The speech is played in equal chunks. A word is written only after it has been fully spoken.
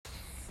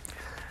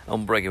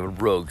I'm Breaking with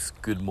Rogues.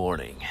 Good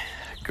morning.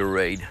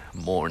 Great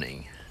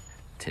morning.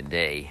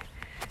 Today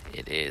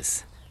it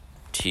is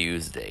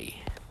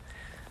Tuesday,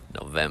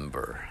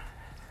 November.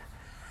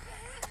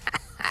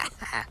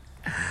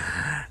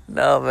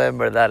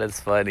 That is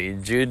funny.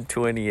 June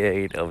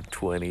 28th of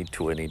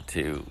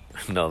 2022.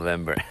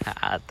 November.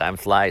 Time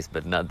flies,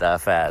 but not that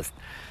fast.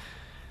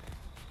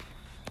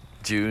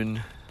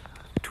 June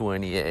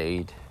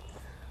 28th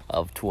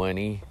of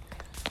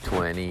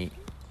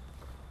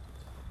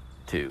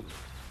 2022.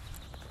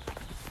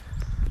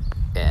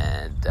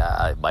 And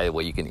by the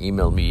way, you can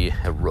email me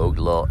at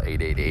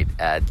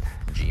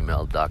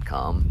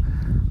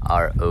roguelaw888@gmail.com.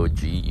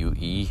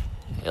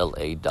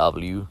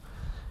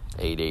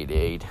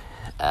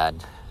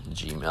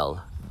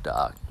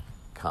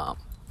 ROGUELAW888@gmail.com.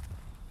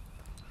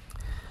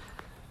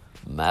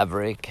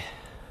 Maverick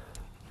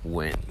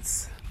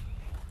Wins.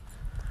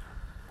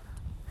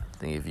 I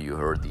think if you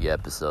heard the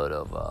episode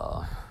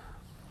of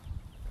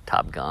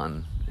Top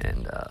Gun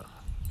and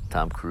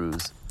Tom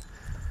Cruise.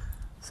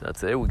 So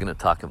today we're going to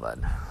talk about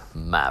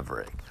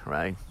Maverick,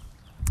 right?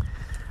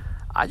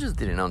 I just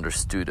didn't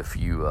understood a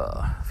few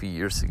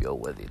years ago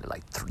what it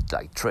like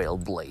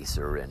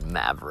trailblazer and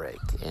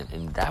Maverick,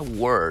 and that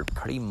word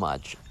pretty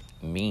much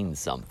means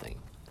something,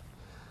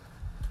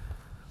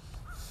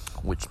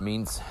 which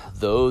means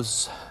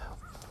those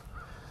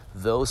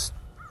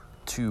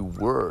two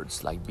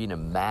words, like being a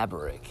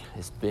maverick,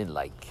 has been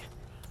like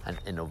an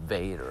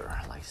innovator,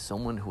 like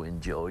someone who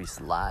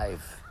enjoys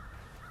life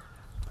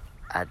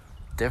at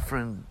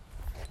different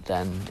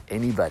than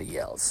anybody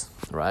else,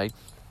 right?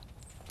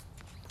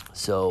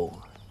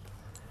 So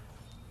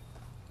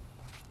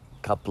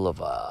a couple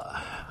of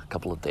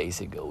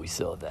days ago, we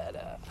saw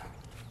that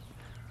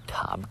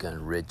Top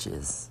Gun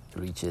reaches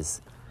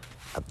 $1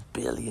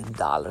 billion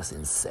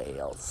in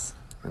sales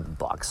in the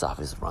box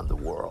office around the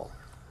world.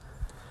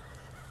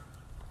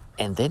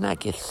 And then I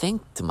could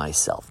think to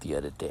myself the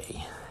other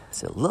day, I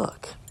said,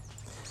 look,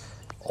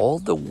 all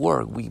the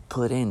work we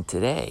put in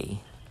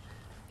today,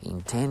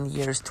 in 10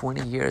 years,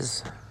 20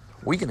 years,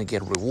 we're going to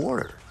get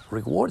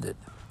rewarded,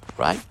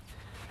 right?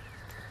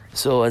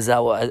 So as I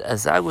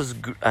was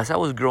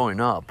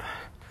growing up,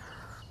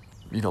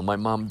 my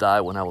mom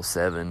died when I was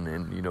 7,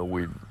 and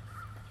we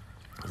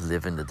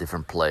live in the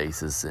different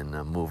places and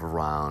move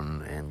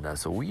around, and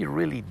so we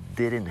really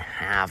didn't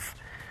have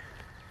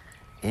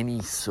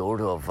any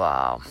sort of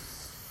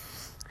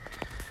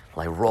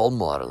like role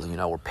models.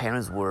 Our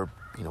parents were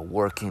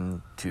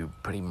working to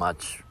pretty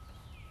much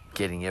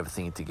getting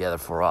everything together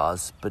for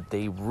us, but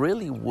they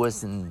really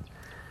wasn't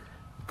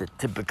the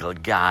typical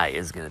guy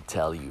is going to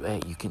tell you, hey,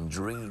 you can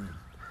dream,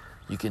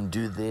 you can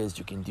do this,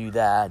 you can do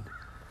that.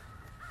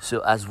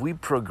 So as we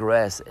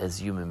progress as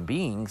human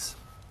beings,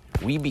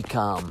 we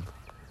become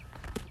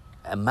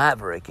a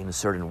maverick in a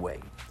certain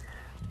way.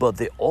 But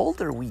the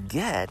older we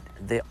get,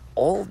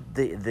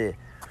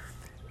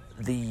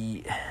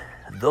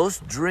 those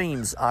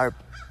dreams are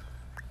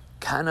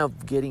kind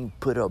of getting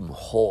put on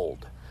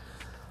hold.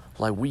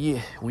 Like we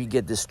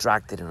get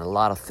distracted in a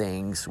lot of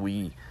things.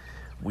 We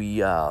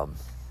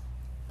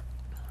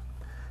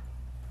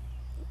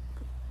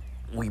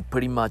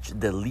pretty much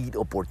delete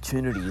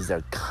opportunities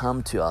that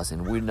come to us,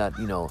 and we're not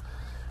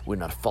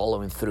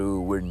following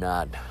through. We're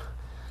not,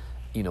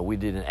 we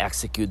didn't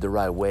execute the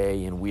right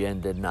way, and we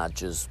ended not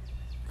just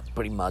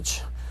pretty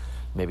much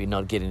maybe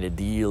not getting a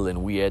deal,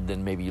 and we ended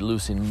maybe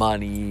losing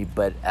money.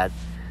 But at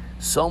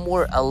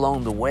somewhere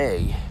along the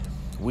way,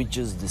 we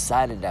just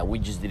decided that we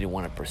just didn't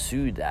want to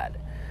pursue that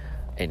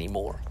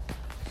anymore.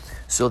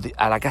 So,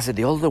 like I said,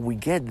 the older we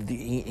get,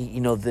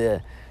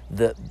 the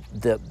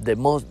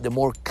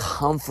more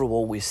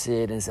comfortable we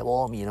sit and say,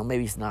 well,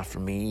 maybe it's not for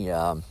me.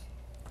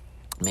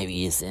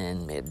 Maybe it's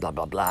in, maybe blah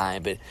blah blah.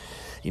 But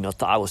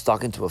I was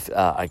talking to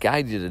a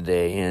guy the other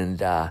day,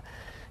 and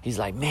he's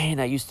like, man,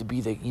 I used to be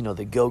the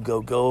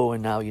go,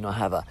 and now I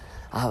have a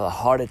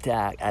heart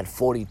attack at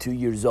 42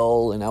 years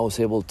old, and I was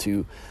able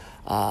to.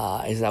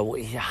 He's like, well,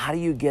 how do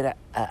you get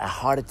a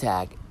heart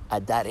attack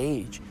at that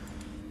age?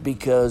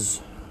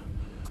 Because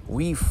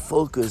we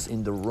focus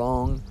in the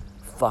wrong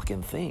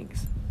fucking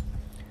things.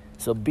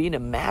 So being a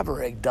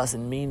maverick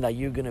doesn't mean that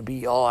you're gonna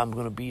be, I'm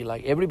gonna be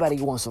like everybody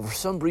wants. So for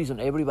some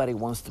reason, everybody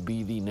wants to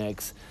be the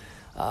next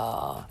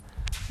Elon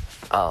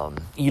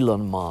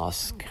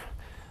Musk,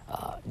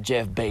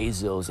 Jeff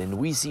Bezos, and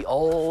we see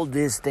all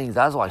these things.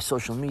 That's why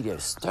social media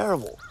is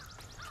terrible,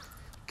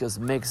 because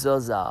it makes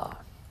us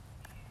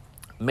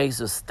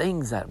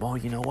think that, well,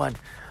 you know what?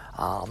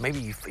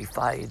 Maybe if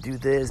I do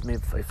this,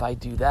 maybe if I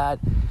do that.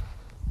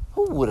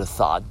 Who would have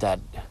thought that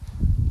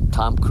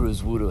Tom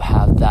Cruise would have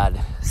had that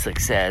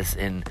success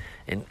in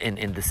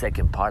the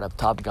second part of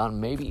Top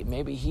Gun?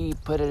 Maybe he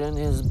put it in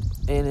his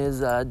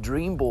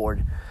dream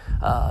board,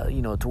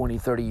 20,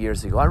 30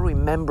 years ago. I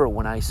remember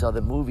when I saw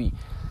the movie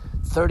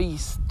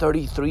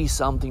 33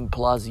 something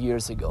plus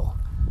years ago.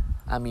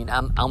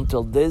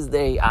 Until this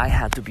day, I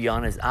had to be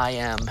honest.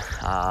 I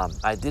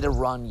did a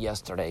run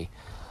yesterday.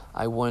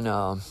 I went,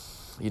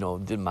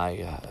 did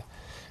my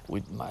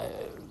with my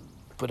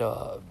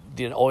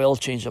did an oil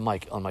change on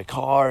my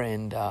car,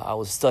 and I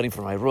was studying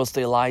for my real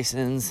estate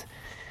license.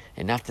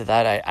 And after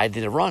that, I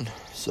did a run.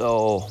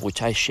 So,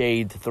 which I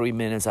shaved 3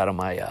 minutes out of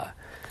my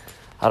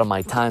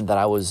time that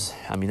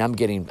I'm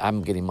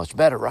getting much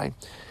better, right?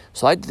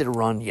 So I did a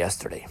run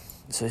yesterday.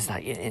 So it's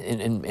like,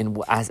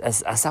 and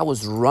as I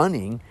was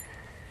running,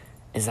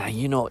 it's like,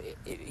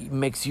 it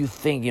makes you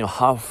think,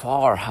 how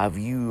far have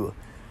you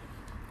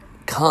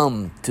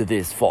come to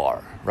this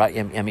far, right?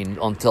 I mean,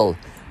 until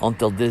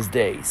these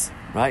days,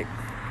 right?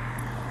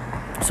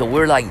 So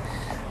we're like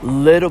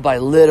little by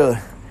little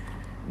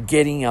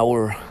getting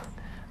our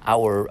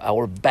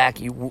back,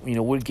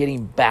 we're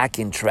getting back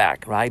in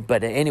track, right?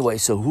 But anyway,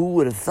 so who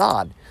would have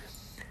thought,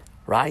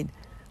 right?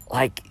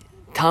 Like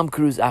Tom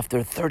Cruise,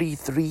 after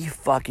 33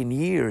 fucking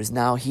years,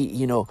 now he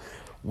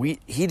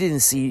didn't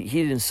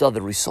saw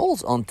the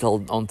results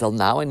until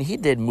now, and he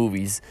did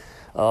movies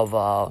of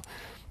the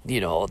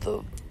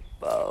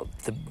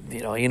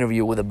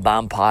interview with a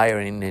vampire,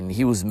 and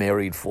he was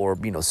married for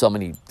so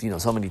many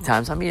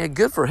times. I mean,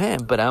 good for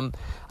him, but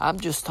I'm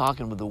just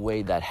talking with the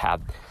way that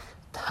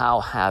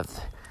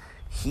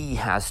he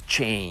has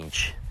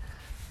changed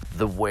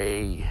the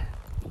way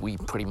we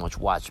pretty much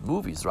watch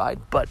movies, right?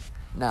 But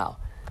now,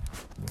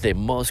 the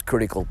most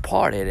critical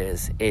part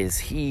is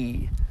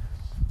he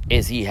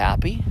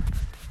happy?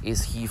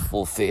 Is he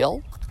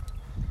fulfilled?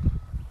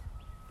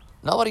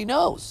 Nobody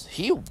knows.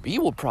 He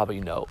will probably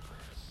know.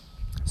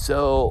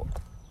 So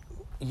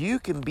you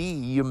can be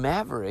your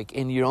maverick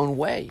in your own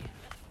way.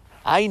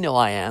 I know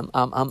I am.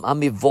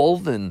 I'm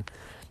evolving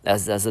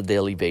as a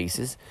daily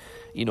basis.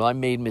 I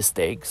made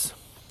mistakes.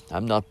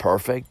 I'm not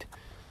perfect.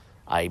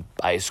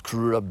 I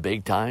screwed up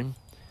big time.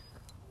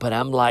 But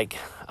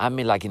I'm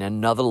in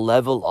another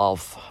level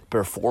of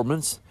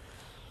performance,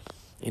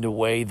 in a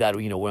way that,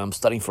 when I'm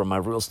studying for my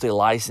real estate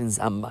license,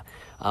 I'm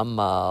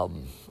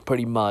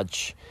pretty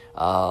much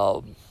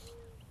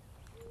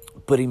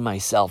putting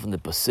myself in the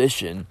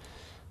position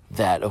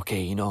that,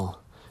 okay,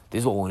 this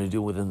is what I want to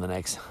do within the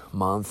next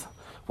month,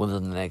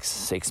 within the next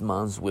 6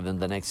 months, within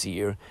the next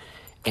year.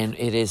 And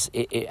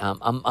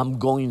I'm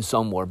going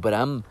somewhere, but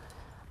I'm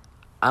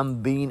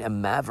being a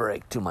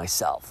maverick to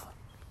myself.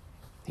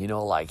 I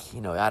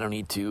don't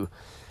need to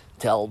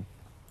tell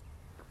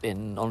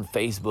on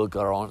Facebook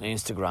or on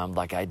Instagram,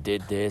 like, I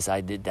did this,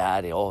 I did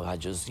that, I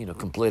just,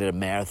 completed a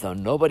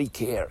marathon. Nobody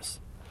cares.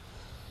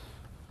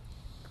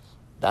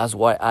 That's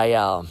why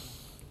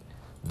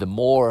the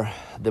more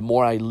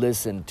I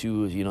listen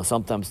to,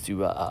 sometimes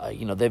to,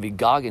 David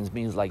Goggins,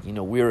 means like,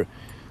 we're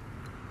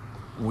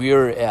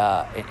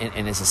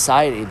in a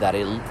society that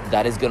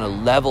is going to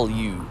level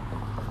you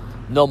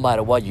no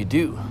matter what you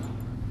do.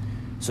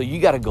 So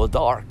you got to go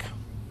dark.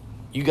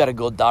 You're going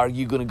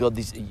to go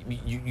this.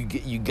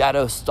 You got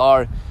to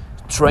start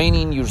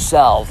training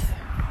yourself.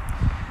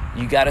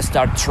 You got to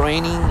start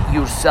training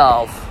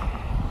yourself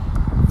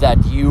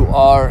that you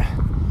are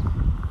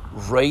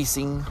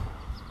racing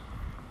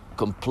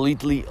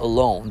completely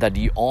alone. That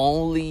your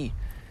only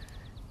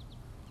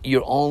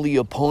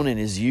opponent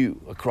is you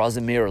across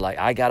the mirror. Like,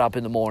 I got up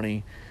in the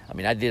morning. I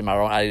mean, I did my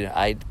own.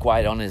 I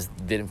quite honest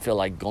didn't feel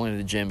like going to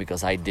the gym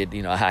because I did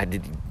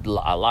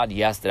a lot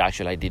yesterday.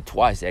 Actually, I did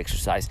twice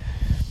exercise.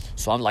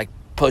 So I'm like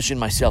pushing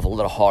myself a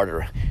little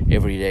harder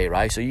every day,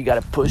 right? So you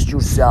got to push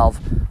yourself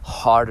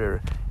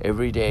harder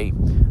every day,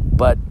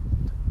 but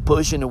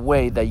push in a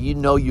way that you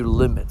know your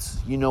limits.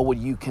 You know what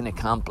you can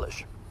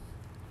accomplish.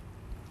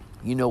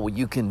 You know what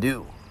you can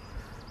do.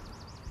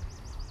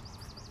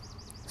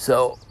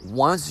 So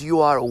once you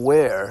are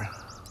aware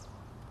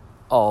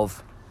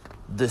of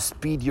the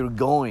speed you're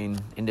going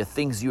and the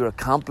things you're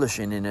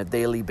accomplishing in a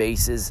daily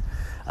basis,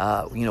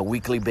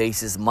 weekly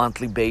basis,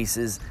 monthly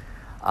basis,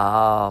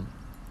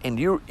 and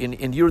you're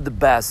the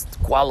best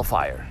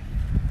qualifier.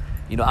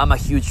 I'm a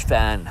huge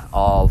fan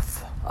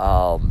of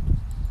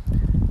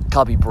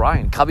Kobe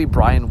Bryant. Kobe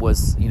Bryant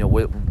was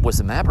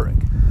a maverick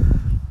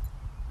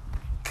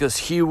because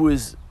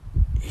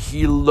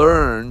he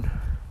learned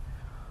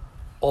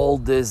all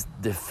this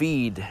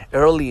defeat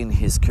early in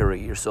his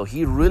career. So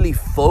he really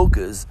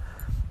focused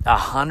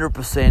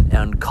 100%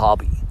 on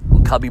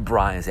Kobe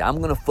Bryant. Say, I'm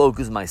going to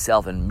focus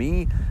myself on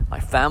me, my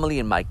family,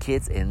 and my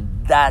kids,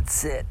 and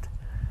that's it.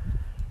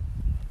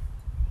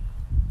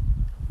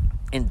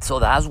 And so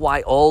that's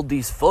why all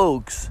these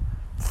folks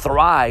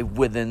thrive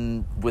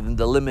within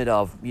the limit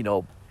of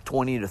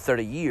 20 to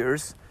 30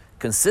 years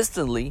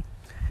consistently,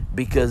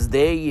 because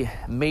they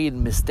made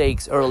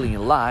mistakes early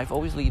in life.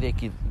 Obviously, they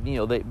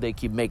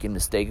keep making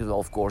mistakes.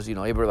 Of course,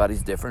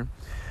 everybody's different.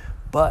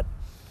 But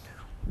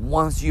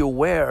once you're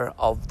aware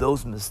of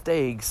those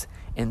mistakes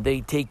and they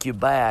take you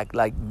back,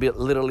 like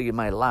literally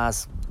my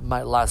last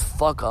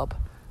fuck up,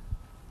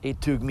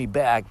 it took me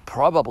back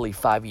probably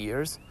 5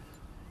 years.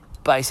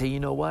 But I say, you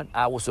know what?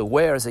 I was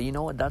aware. I say, you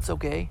know what? That's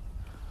okay.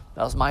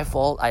 That was my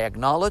fault. I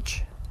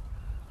acknowledge,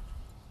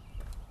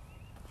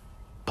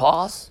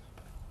 pause,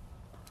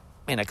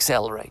 and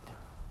accelerate.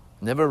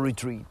 Never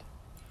retreat.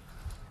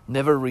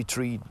 never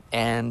retreat.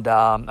 And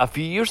a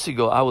few years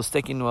ago, I was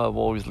taking,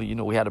 obviously,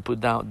 we had to put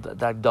down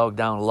that dog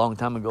down a long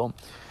time ago.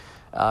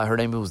 Her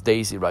name was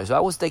Daisy, right? So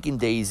I was taking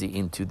Daisy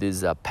into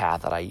this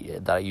path that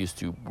I used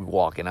to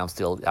walk, and I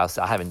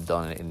haven't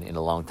done it in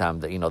a long time.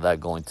 That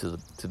going to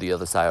the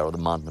other side of the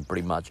mountain,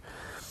 pretty much.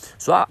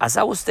 So as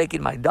I was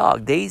taking my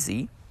dog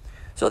Daisy,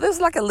 so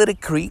there's like a little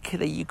creek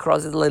that you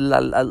cross, a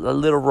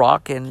little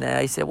rock, and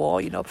I said, well,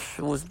 it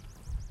was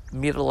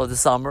middle of the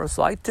summer,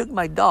 so I took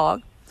my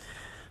dog.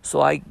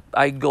 So I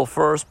go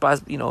first,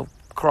 past,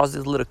 cross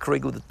this little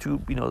creek with the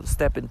two,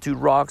 step in two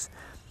rocks.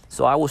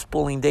 So I was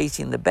pulling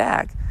Daisy in the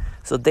back.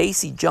 So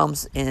Daisy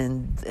jumps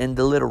in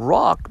the little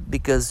rock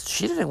because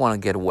she didn't want to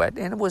get wet.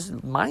 And it was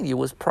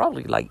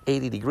probably like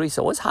 80 degrees,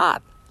 so it was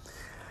hot.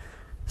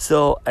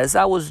 So as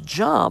I was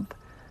jump,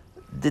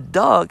 the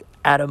dog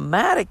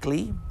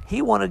automatically,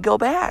 he wanted to go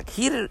back.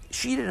 She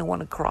didn't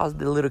want to cross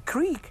the little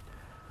creek.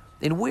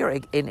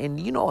 And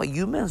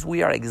humans,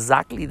 we are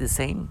exactly the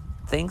same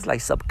things,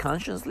 like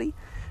subconsciously.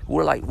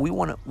 We're like, we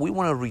want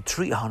to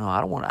retreat. Oh no,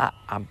 I don't want to,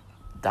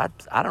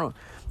 I don't know.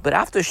 But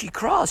after she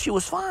crossed, she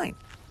was fine.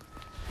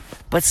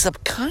 But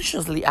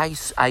subconsciously,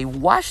 I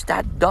watched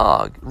that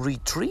dog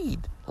retreat.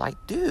 Like,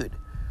 dude,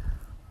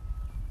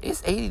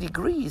 it's 80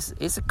 degrees.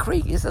 It's a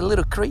creek. It's a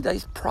little creek that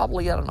is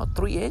probably,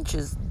 3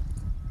 inches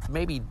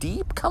maybe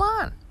deep. Come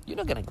on. You're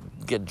not going to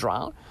get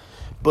drowned.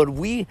 But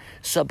we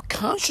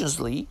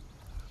subconsciously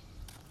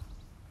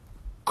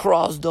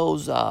cross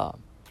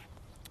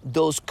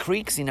those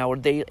creeks in our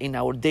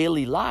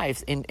daily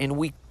lives, and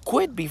we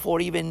quit before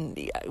even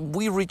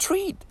we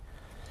retreat.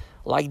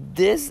 Like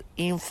this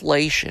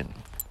inflation,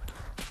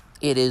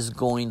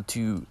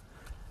 people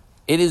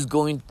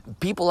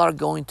are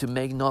going to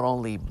make not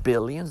only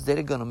billions,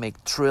 they're going to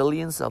make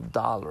trillions of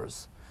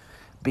dollars,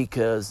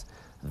 because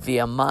the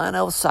amount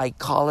of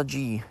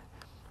psychology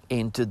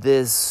into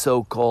this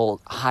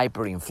so-called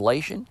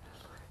hyperinflation,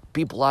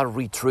 people are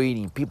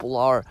retreating. People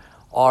are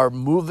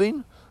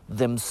moving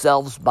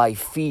themselves by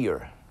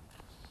fear.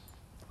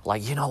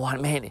 Like, you know what,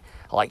 man?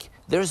 Like,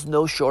 there's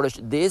no shortage.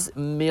 These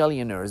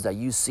millionaires that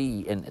you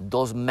see and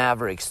those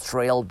Mavericks,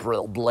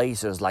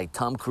 trailblazers like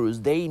Tom Cruise,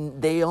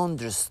 they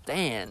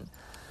understand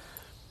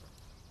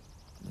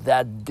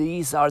that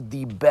these are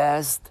the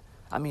best.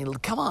 I mean,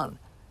 come on.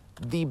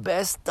 The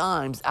best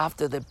times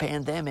after the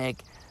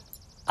pandemic,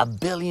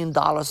 $1 billion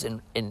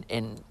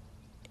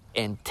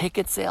in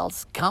ticket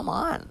sales. Come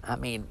on. I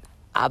mean,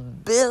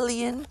 $1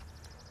 billion.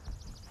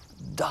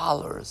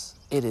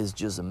 It is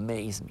just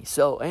amazed me.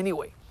 So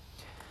anyway,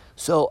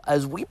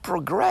 as we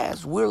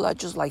progress, we're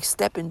just like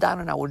stepping down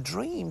in our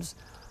dreams,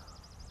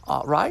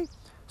 right?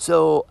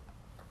 So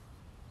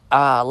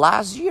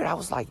last year I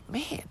was like,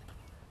 man,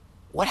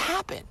 what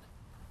happened?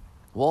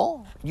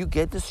 Well, you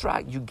got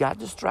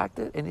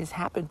distracted, and it's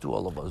happened to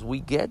all of us.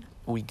 We get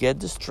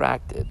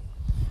distracted,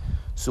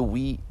 so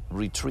we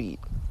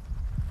retreat.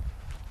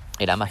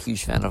 And I'm a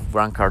huge fan of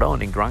Grant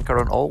Cardone, and Grant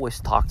Cardone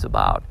always talks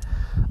about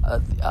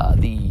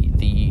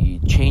the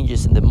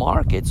changes in the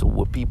markets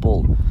where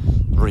people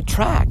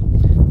retract.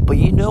 But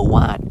you know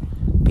what?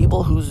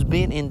 People who's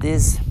been in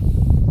this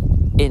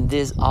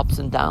ups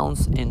and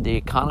downs in the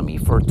economy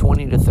for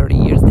 20 to 30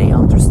 years, they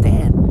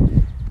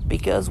understand.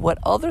 Because when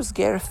others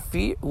get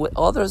fearful,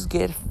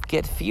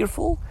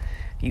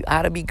 you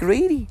ought to be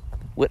greedy.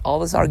 When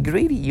others are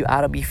greedy, you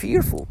ought to be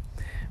fearful.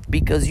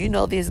 Because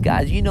these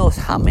guys,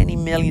 how many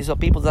millions of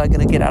people that are going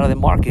to get out of the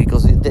market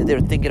because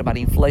they're thinking about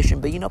inflation.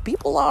 But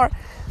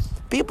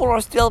people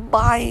are still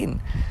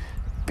buying.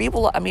 My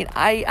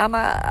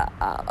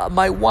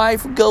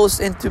wife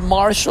goes into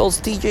Marshalls,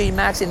 TJ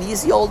Maxx, and you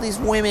see all these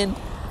women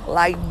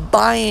like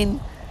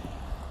buying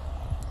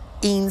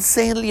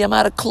insanely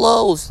amount of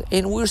clothes,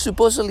 and we're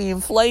supposedly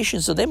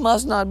inflation, so there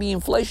must not be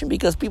inflation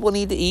because people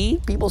need to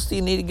eat, people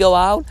still need to go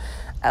out.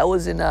 I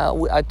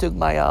took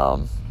my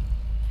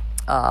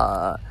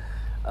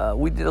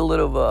we did a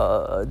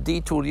little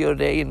detour the other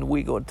day, and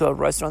we go to a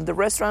restaurant. The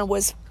restaurant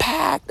was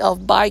packed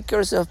of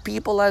bikers, of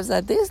people. I was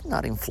like, this is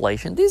not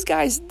inflation. These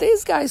guys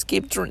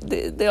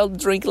they'll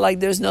drink like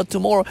there's no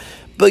tomorrow.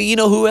 But you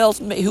know who else?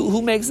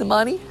 Who makes the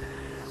money?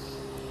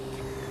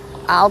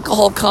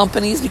 Alcohol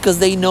companies, because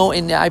they know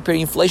in the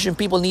hyperinflation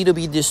people need to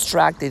be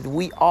distracted.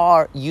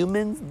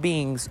 Human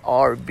beings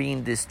are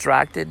being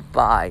distracted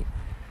by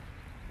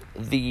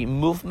the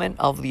movement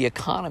of the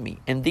economy,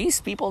 and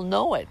these people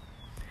know it.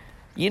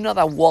 You know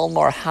that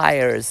Walmart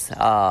hires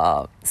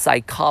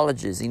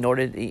psychologists in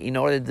order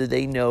that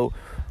they know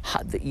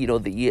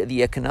the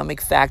economic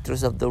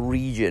factors of the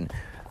region.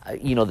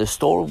 The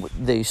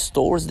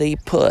stores they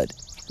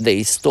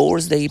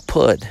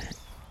put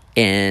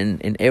and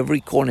in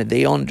every corner,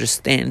 they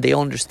understand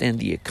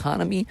the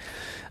economy,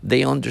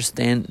 they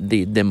understand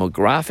the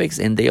demographics,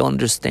 and they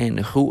understand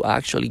who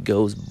actually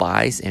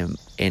buys and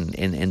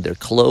their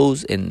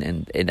clothes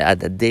and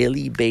at a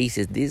daily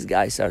basis. These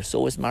guys are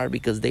so smart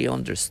because they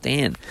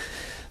understand.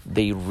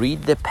 They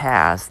read the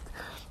past,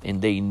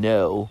 and they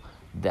know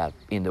that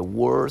in the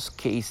worst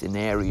case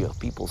scenario,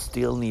 people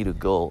still need to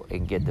go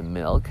and get the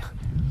milk.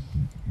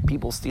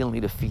 People still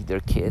need to feed their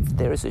kids.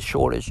 There is a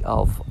shortage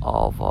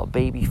of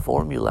baby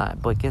formula,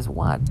 but guess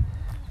what?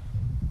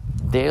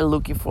 They're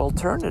looking for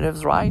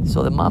alternatives, right?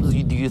 So the moms,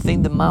 do you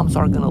think the moms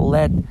are gonna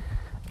let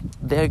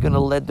their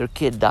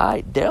kid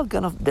die?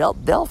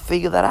 They'll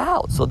figure that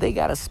out. So they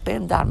gotta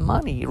spend that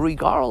money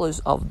regardless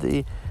of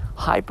the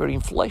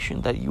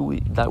hyperinflation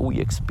that we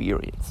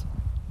experience.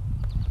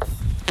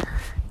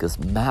 Because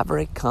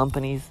Maverick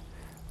companies,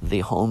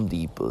 the Home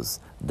Depots,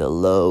 the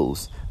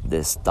Lowe's, the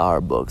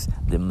Starbucks,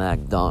 the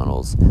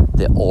McDonald's,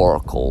 the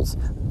Oracles,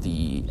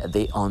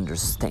 they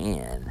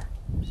understand.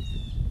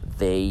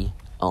 They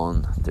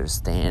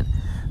understand.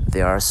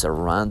 They are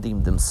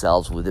surrounding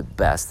themselves with the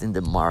best in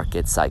the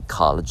market,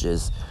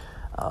 psychologists,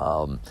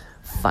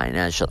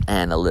 financial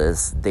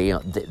analysts. They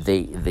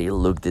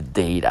look the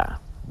data.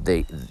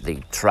 They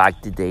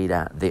track the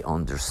data. They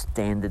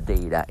understand the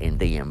data, and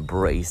they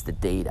embrace the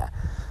data.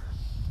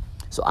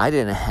 So I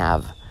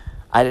didn't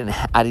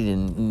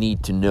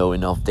need to know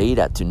enough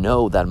data to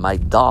know that my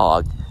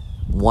dog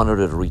wanted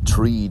to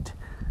retreat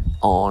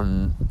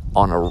on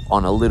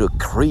a little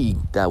creek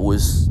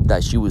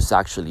that she was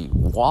actually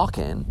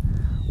walking.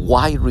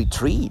 Why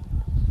retreat?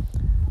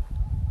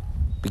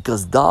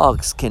 Because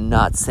dogs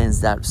cannot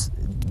sense that.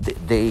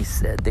 They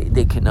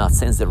cannot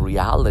sense the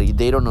reality.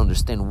 They don't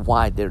understand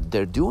why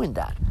they're doing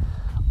that.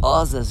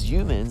 Us as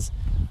humans,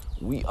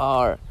 we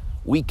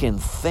can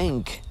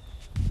think.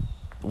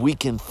 We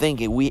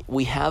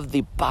have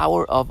the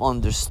power of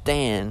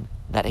understand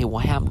that, hey,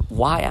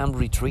 why I'm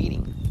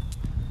retreating,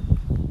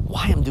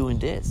 why I'm doing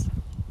this.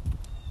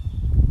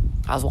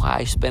 That's why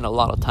I spend a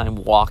lot of time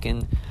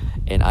walking,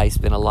 and I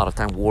spend a lot of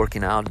time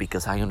working out,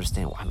 because I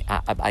understand.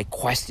 I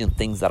question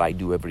things that I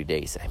do every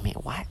day. Say, man,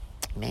 why?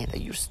 Man,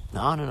 we're just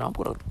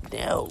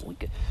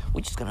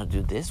gonna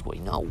do this way.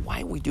 No,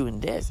 why are we doing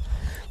this?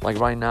 Like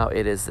right now,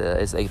 it's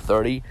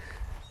 8:30.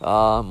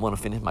 I'm gonna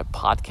finish my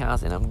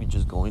podcast, and I'm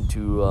just going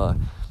to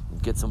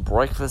get some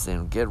breakfast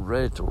and get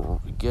ready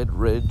to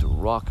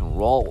rock and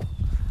roll,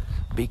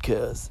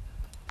 because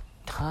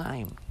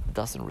time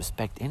doesn't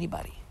respect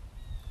anybody.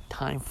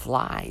 Time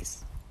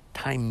flies.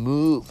 Time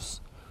moves.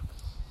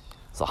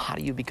 So how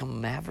do you become a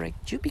maverick?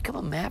 You become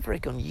a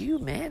maverick on you,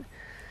 man.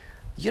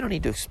 You don't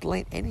need to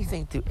explain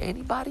anything to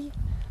anybody.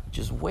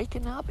 Just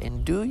waking up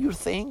and do your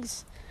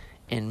things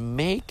and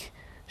make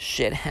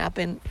shit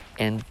happen,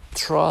 and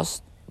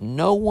trust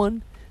no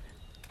one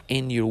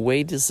in your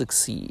way to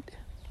succeed.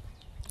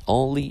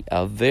 Only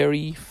a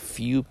very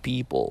few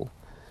people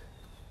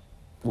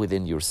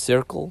within your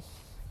circle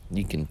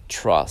you can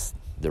trust.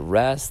 The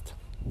rest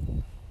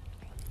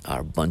are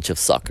a bunch of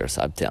suckers,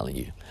 I'm telling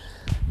you.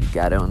 You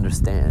gotta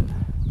understand,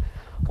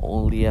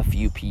 only a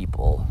few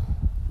people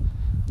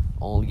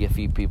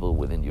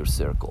within your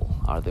circle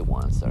are the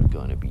ones that are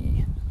going to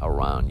be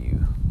around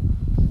you.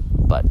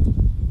 But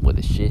when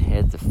the shit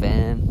hits the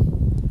fan,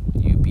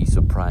 you'd be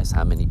surprised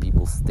how many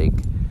people stick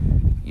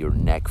your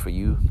neck for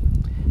you.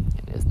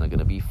 And it's not going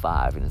to be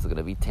 5, and it's not going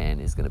to be 10,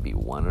 it's going to be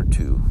 1 or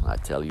 2. I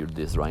tell you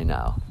this right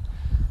now.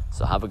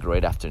 So have a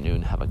great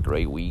afternoon, have a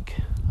great week.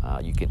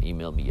 You can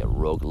email me at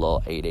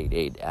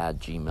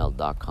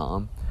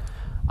roguelaw888@gmail.com,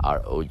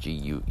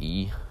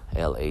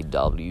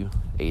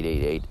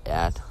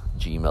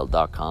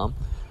 ROGUELAW888@gmail.com.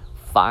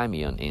 Find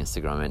me on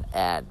Instagram and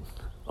add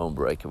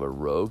Unbreakable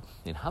Rogue.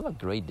 And have a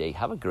great day.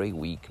 Have a great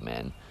week,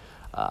 man.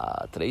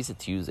 Today's a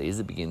Tuesday. It's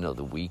the beginning of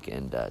the week,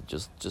 and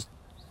just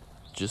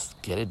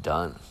get it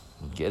done.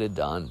 Get it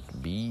done.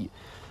 Be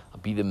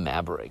the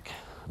maverick.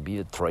 Be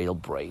the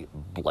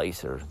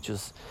trailblazer.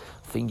 Just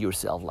think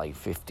yourself like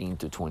 15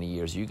 to 20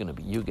 years. You're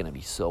gonna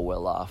be so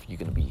well off. You're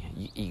gonna be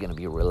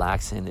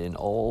relaxing, and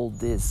all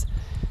these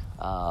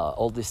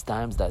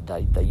times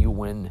that you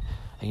win.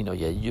 You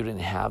didn't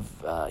have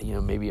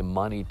maybe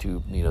money to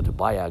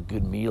buy a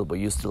good meal, but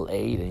you still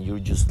ate, and you're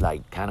just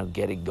like kind of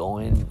get it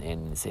going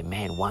and say,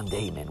 man, one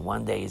day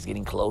is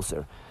getting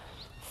closer.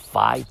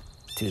 Fight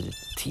to the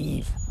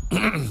teeth.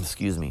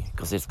 Excuse me,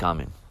 because it's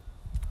coming.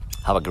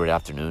 Have a great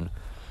afternoon.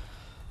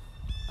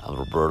 I'm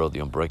Roberto,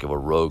 the Unbreakable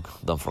Rogue.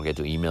 Don't forget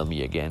to email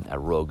me again at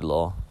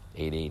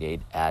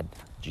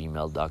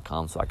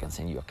roguelaw888@gmail.com so I can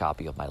send you a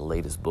copy of my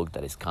latest book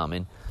that is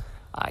coming.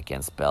 I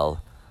can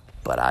spell,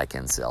 but I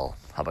can sell.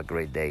 Have a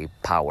great day.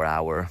 Power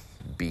Hour.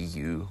 Be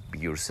you. Be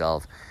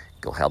yourself.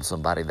 Go help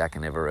somebody that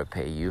can never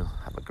repay you.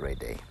 Have a great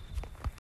day.